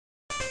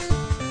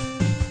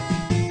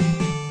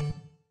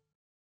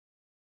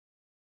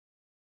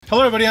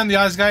Hello everybody, I'm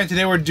TheOzguy, and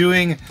today we're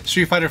doing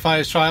Street Fighter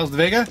V's Trials of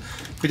Vega.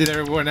 We did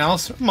everyone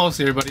else,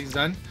 mostly everybody's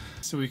done.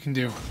 So we can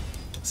do.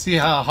 See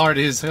how hard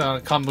his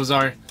combos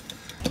are.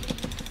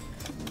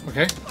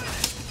 Okay.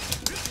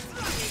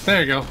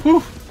 There you go.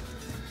 Whew.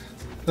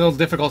 A little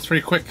difficult,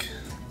 pretty quick.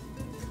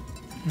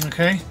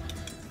 Okay.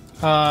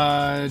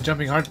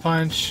 Jumping hard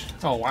punch.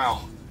 Oh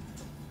wow.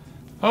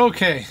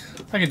 Okay,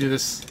 I can do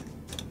this.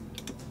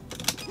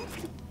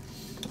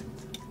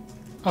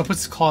 Oh, it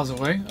puts his claws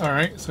away.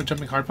 Alright, so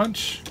jumping hard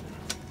punch.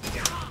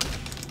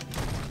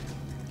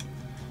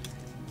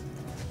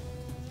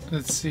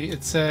 Let's see,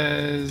 it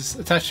says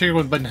attach trigger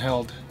when button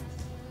held.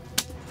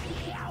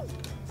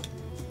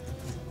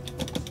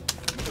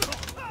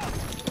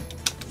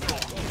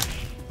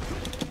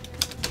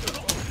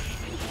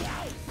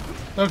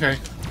 Okay.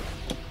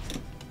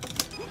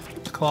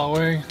 Claw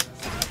away.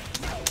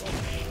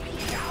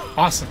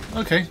 Awesome,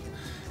 okay.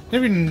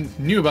 Never even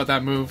knew about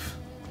that move.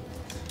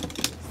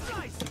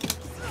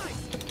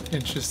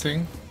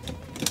 Interesting.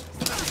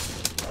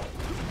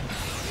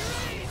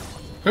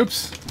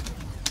 Oops.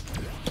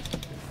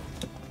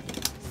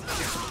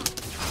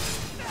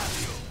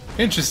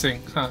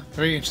 Interesting. Huh.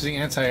 Very interesting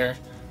anti-air.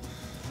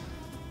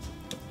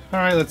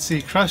 Alright, let's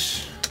see.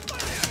 Crush.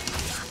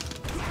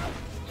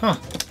 Huh.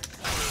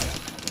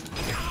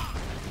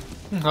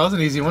 That was an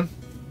easy one.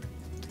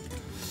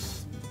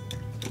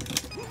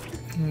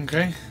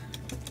 Okay.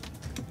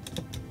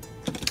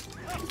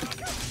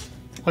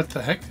 What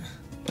the heck?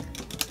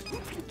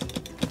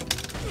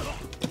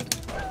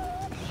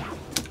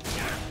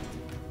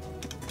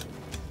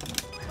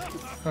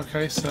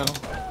 Okay, so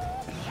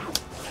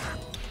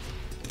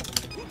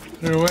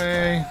put it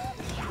away.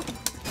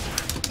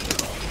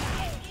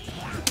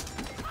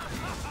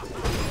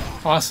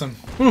 Awesome.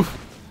 Whew.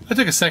 That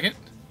took a second.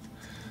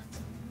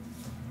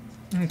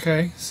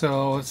 Okay,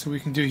 so let's see what we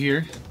can do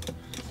here.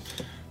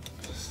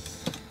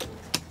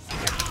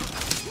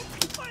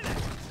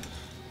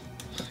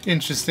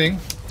 Interesting.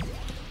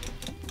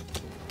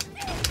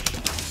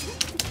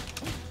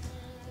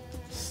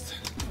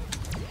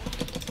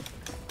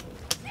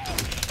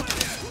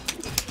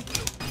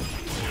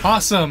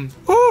 Awesome!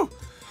 Woo!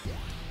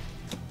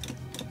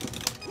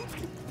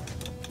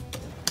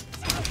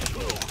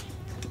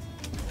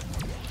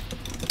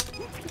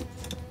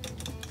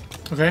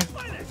 Okay.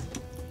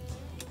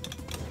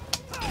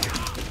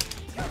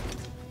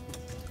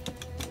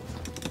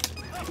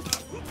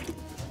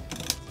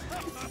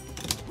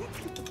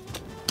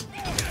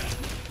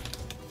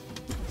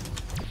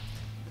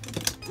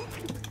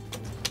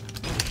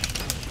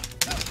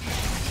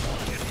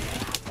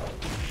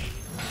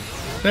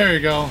 There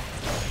you go.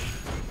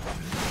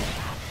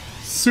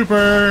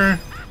 Super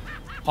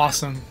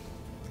awesome.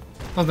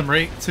 Love them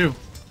rate too.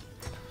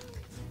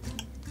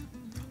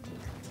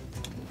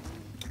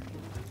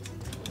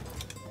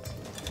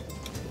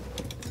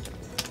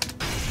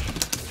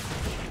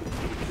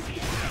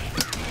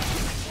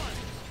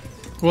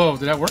 Whoa,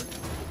 did that work?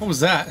 What was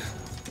that?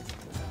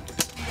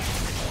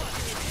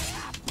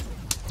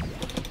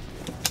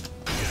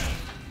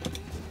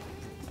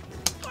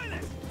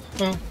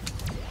 Oh.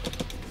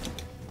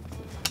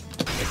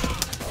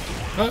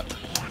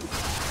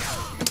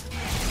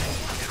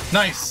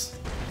 Nice.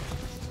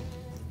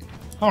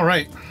 All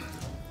right.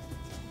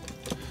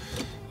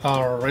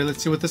 All right.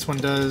 Let's see what this one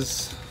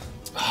does.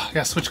 Oh, I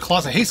gotta switch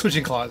claws. I hate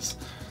switching claws.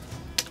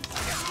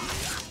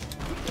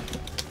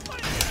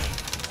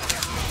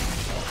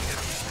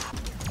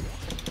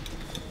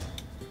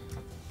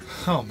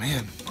 Oh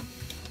man.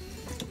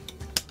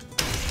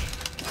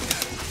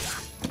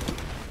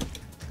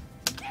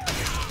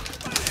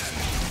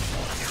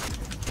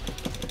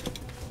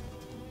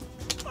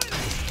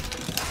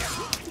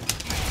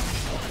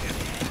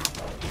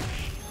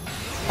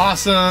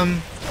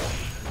 Awesome.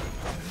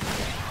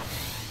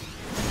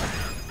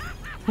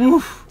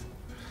 Whew.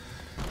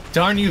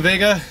 Darn you,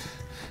 Vega.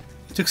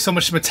 You took so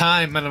much of my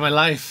time out of my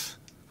life.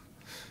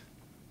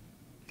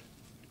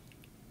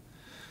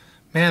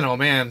 Man, oh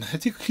man. I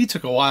think he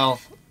took a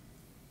while.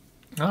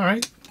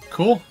 Alright,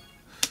 cool.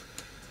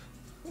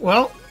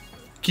 Well,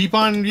 keep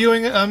on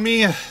viewing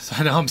me.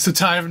 I know I'm so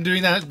tired from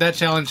doing that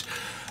challenge.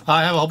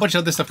 I have a whole bunch of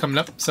other stuff coming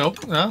up, so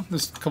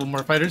there's a couple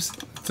more fighters.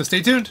 So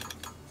stay tuned.